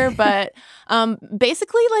down here. But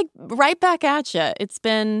basically, like, right back at you. It's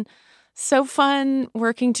been so fun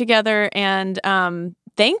working together. And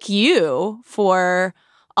thank you for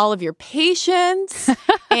all of your patience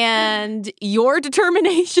and your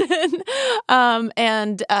determination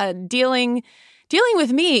and dealing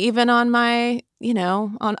with me even on my,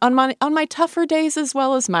 on my tougher days as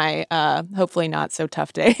well as my hopefully not so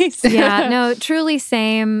tough days. Yeah, no, truly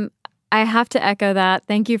same. I have to echo that.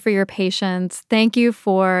 Thank you for your patience. Thank you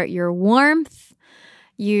for your warmth.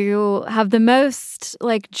 You have the most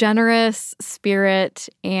generous spirit,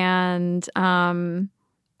 and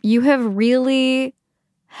you have really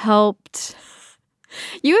helped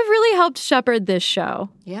shepherd this show.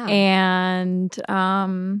 Yeah. And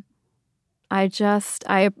I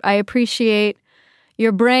appreciate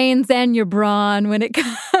your brains and your brawn when it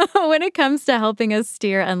comes to helping us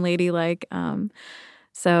steer Unladylike.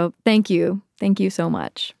 So thank you so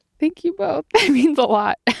much. Thank you both. That means a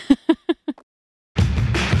lot.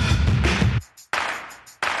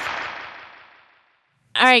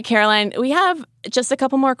 All right, Caroline, we have just a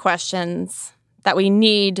couple more questions that we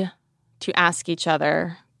need to ask each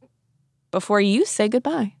other before you say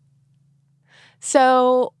goodbye.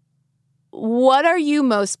 So, what are you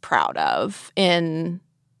most proud of in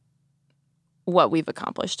what we've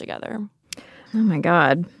accomplished together? Oh my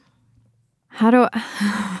God. How do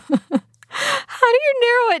you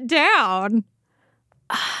narrow it down?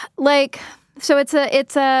 So it's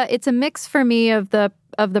a mix for me of the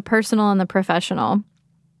personal and the professional.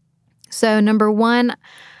 So number one,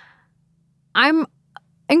 I'm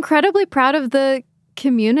incredibly proud of the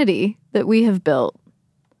community that we have built.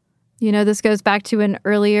 This goes back to an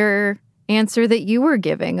earlier answer that you were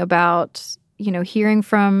giving about, hearing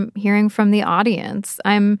from the audience.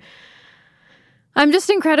 I'm just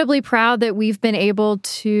incredibly proud that we've had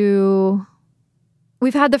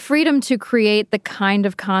the freedom to create the kind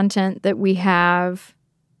of content that we have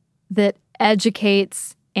that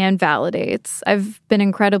educates and validates. I've been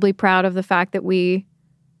incredibly proud of the fact that we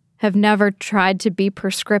have never tried to be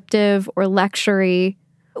prescriptive or lectury.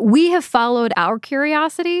 We have followed our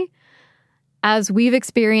curiosity as we've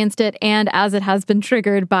experienced it and as it has been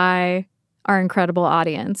triggered by our incredible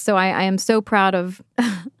audience. So I am so proud of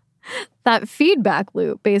that feedback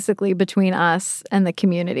loop, basically, between us and the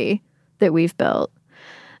community that we've built.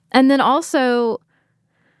 And then also,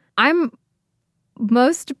 I'm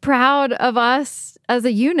most proud of us as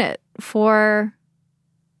a unit for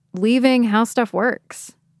leaving How Stuff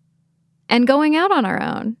Works and going out on our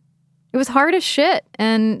own. It was hard as shit,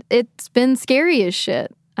 and it's been scary as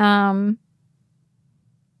shit. But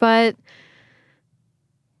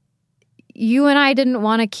you and I didn't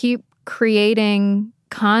want to keep creating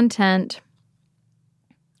content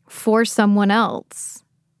for someone else.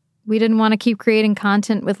 We didn't want to keep creating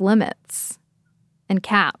content with limits and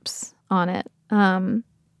caps on it. And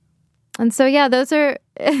so, yeah, those are,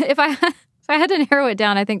 if I had to narrow it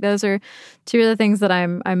down, I think those are two of the things that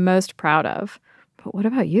I'm most proud of. But what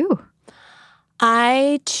about you?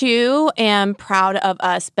 I, too, am proud of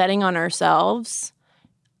us betting on ourselves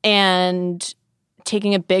and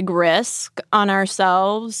taking a big risk on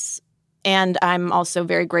ourselves. And I'm also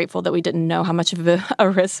very grateful that we didn't know how much of a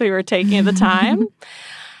risk we were taking at the time.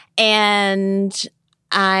 And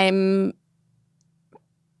I'm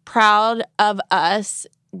proud of us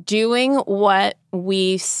doing what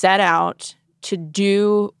we set out to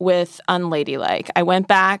do with Unladylike. I went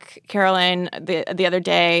back, Caroline, the other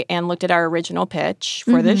day and looked at our original pitch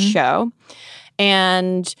for this show.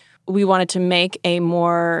 And we wanted to make a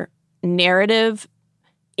more narrative,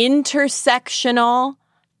 intersectional,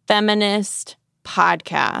 feminist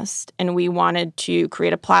podcast. And we wanted to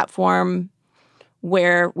create a platform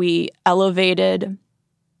where we elevated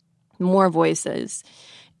more voices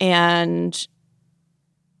and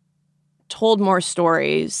told more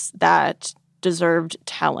stories that deserved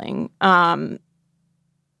telling. And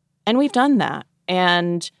we've done that.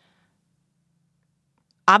 And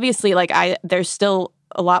obviously, there's still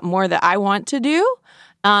a lot more that I want to do.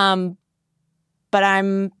 But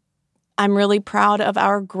I'm really proud of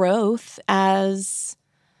our growth as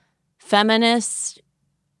feminists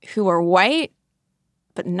who are white,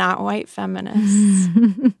 but not white feminists.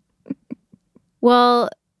 Well,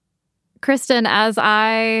 Kristen, as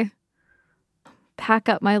I pack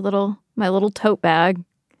up my little tote bag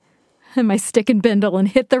and my stick and bindle and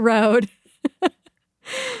hit the road,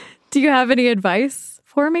 do you have any advice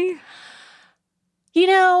for me?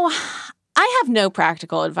 I have no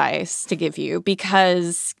practical advice to give you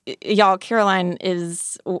because, y'all, Caroline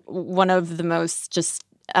is one of the most just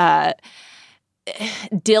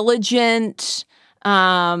diligent,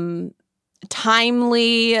 timely,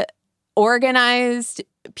 organized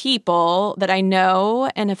people that I know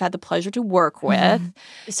and have had the pleasure to work with.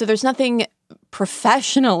 So there's nothing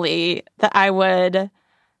professionally that I would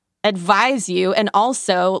advise you. And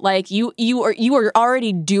also, like, you are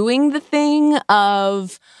already doing the thing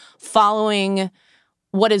of following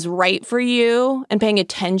what is right for you and paying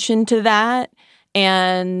attention to that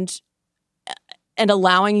and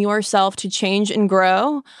allowing yourself to change and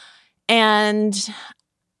grow. And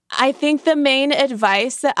I think the main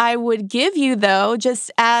advice that I would give you, though,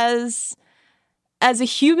 just as a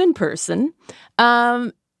human person,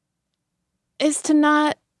 is to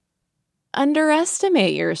not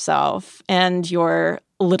underestimate yourself and your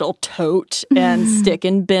little tote and stick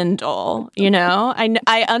and bindle. You know,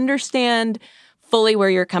 I understand fully where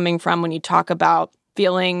you're coming from when you talk about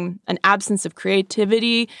feeling an absence of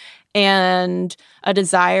creativity and a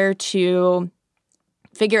desire to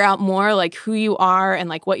figure out more like who you are and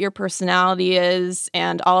like what your personality is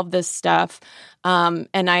and all of this stuff. And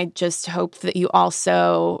I just hope that you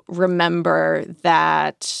also remember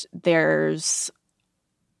that there's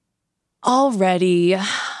already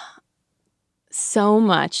so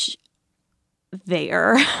much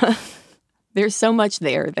there. There's so much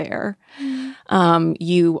there.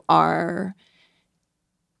 You are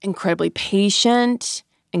incredibly patient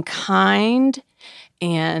and kind,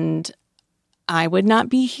 and I would not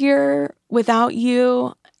be here without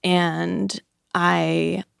you. And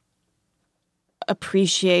I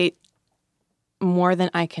appreciate more than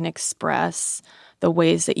I can express the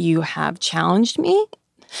ways that you have challenged me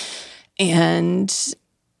and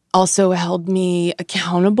also held me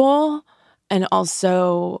accountable and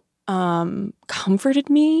also comforted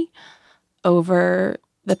me over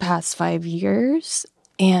the past 5 years.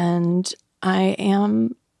 And I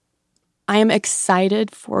am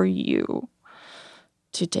excited for you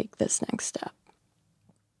to take this next step.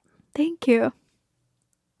 Thank you.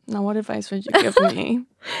 Now, what advice would you give me?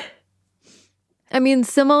 I mean,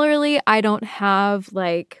 similarly, I don't have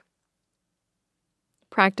like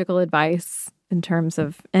practical advice in terms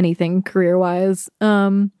of anything career-wise.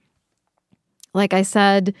 Like I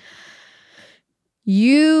said,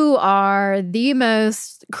 you are the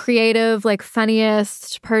most creative, like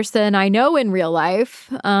funniest person I know in real life.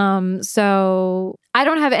 So I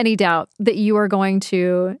don't have any doubt that you are going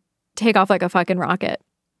to take off like a fucking rocket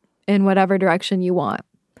in whatever direction you want.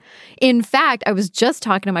 In fact, I was just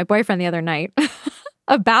talking to my boyfriend the other night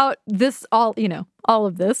about this all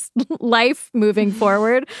of this life moving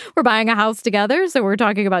forward. We're buying a house together, so we're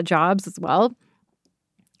talking about jobs as well.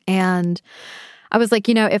 And I was like,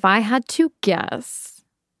 if I had to guess,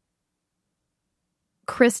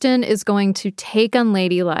 Kristen is going to take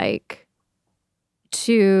Unladylike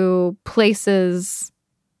to places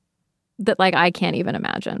that like I can't even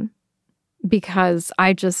imagine, because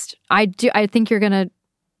I think you're going to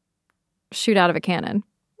shoot out of a cannon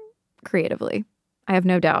creatively. I have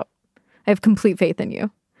no doubt. I have complete faith in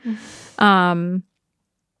you.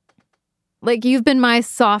 Like, you've been my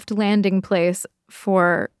soft landing place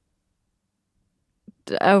for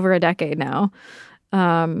over a decade now.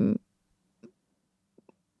 When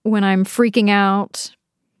I'm freaking out,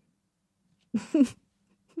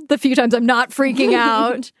 the few times I'm not freaking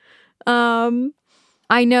out,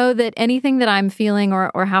 I know that anything that I'm feeling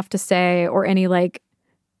or have to say, or any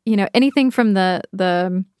anything from the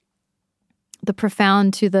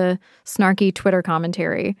profound to the snarky Twitter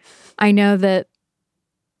commentary, I know that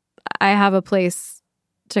I have a place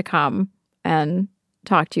to come and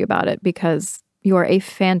talk to you about it, because you are a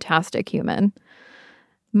fantastic human.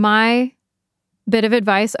 My bit of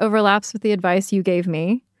advice overlaps with the advice you gave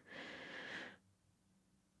me.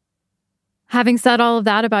 Having said all of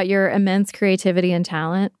that about your immense creativity and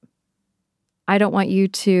talent, I don't want you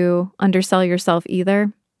to undersell yourself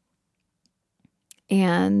either.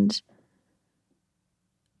 And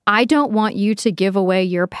I don't want you to give away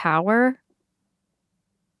your power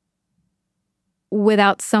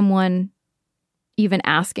without someone even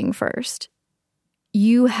asking first.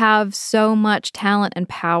 You have so much talent and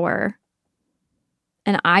power,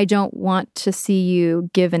 and I don't want to see you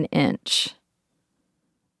give an inch.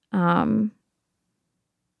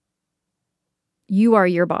 You are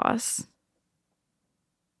your boss,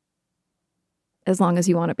 as long as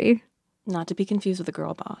you want to be. Not to be confused with a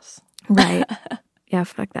girl boss. Right. Yeah,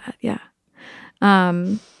 fuck that. Yeah.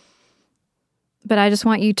 But I just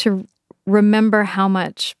want you to remember how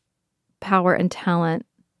much power and talent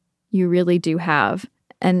you really do have.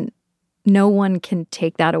 And no one can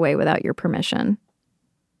take that away without your permission.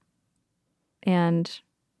 And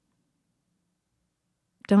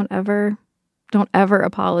don't ever Don't ever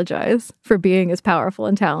apologize for being as powerful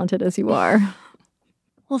and talented as you are.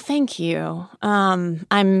 Well, thank you. I'm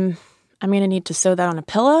going to need to sew that on a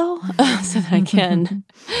pillow so that I can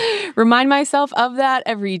remind myself of that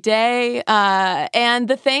every day. And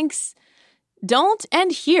the thanks don't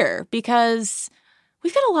end here because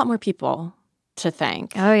we've got a lot more people to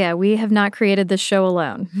thank. Oh, yeah. We have not created this show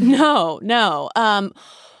alone. No.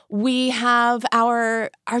 We have our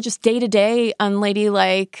just day-to-day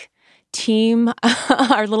unladylike team,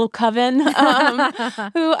 our little coven,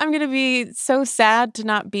 who I'm going to be so sad to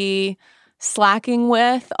not be slacking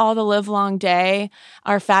with all the live long day.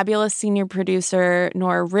 Our fabulous senior producer,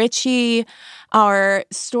 Nora Ritchie, our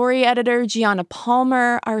story editor, Gianna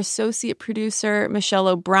Palmer, our associate producer, Michelle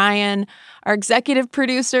O'Brien, our executive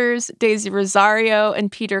producers, Daisy Rosario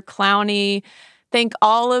and Peter Clowney. Thank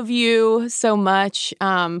all of you so much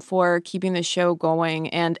for keeping the show going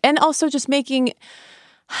and also just making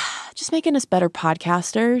us better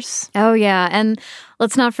podcasters. Oh, yeah. And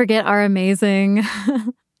let's not forget our amazing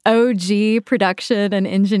OG production and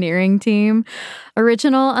engineering team.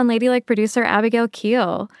 Original Unladylike producer Abigail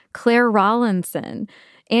Keel, Claire Rollinson,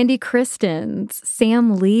 Andy Christens,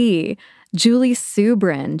 Sam Lee, Julie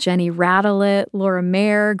Subrin, Jenny Radelet, Laura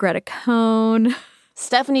Mayer, Greta Cohn,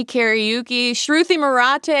 Stephanie Kariuki, Shruti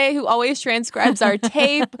Marate, who always transcribes our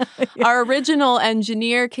tape, our original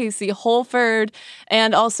engineer, Casey Holford,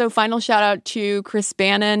 and also final shout out to Chris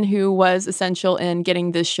Bannon, who was essential in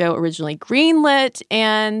getting this show originally greenlit.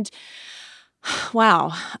 And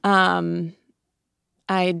wow, I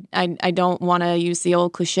don't want to use the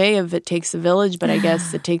old cliche of it takes a village, but I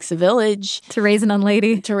guess it takes a village to raise an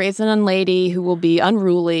unlady. To raise an unlady who will be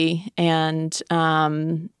unruly and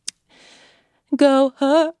go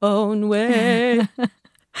her own way.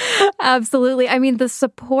 Absolutely. I mean, the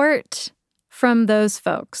support from those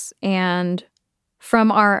folks and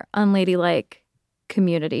from our unladylike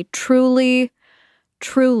community truly,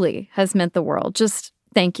 truly has meant the world. Just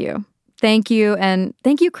thank you. Thank you. And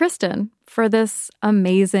thank you, Kristen, for this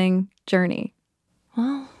amazing journey.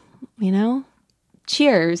 Well,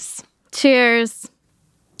 cheers. Cheers.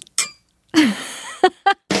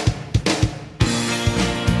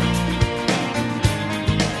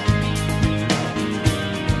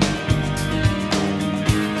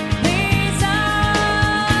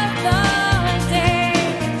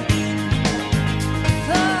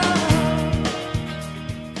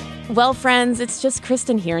 Well, friends, it's just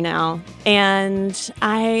Kristen here now, and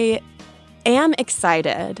I am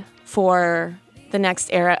excited for the next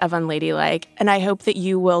era of Unladylike, and I hope that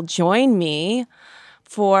you will join me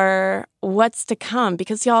for what's to come,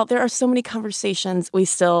 because, y'all, there are so many conversations we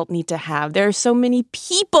still need to have. There are so many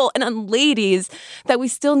people and unladies that we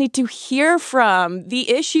still need to hear from. The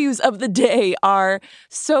issues of the day are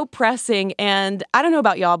so pressing, and I don't know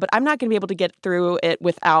about y'all, but I'm not going to be able to get through it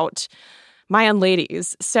without my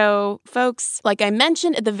unladies. So, folks, like I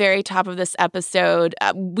mentioned at the very top of this episode,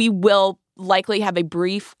 we will likely have a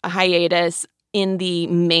brief hiatus in the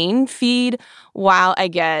main feed while I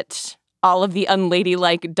get all of the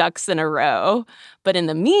unladylike ducks in a row. But in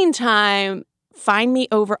the meantime, find me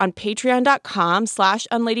over on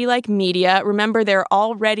patreon.com/unladylikemedia. Remember, there are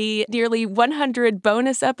already nearly 100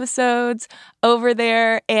 bonus episodes over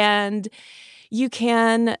there, and you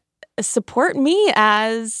can support me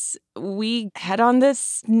as we head on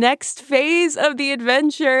this next phase of the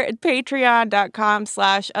adventure at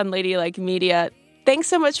patreon.com/unladylikemedia. Thanks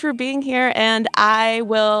so much for being here, and I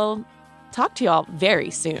will talk to y'all very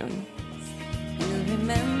soon.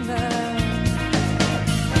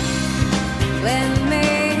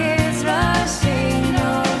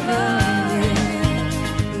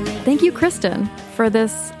 Thank you, Kristen, for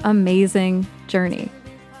this amazing journey.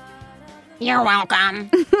 You're welcome.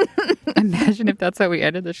 Imagine if that's how we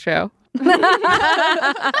ended the show. That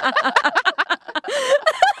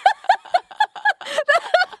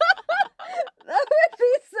would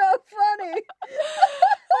be so funny.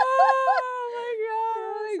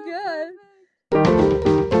 Oh my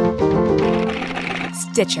God.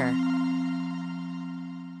 Stitcher.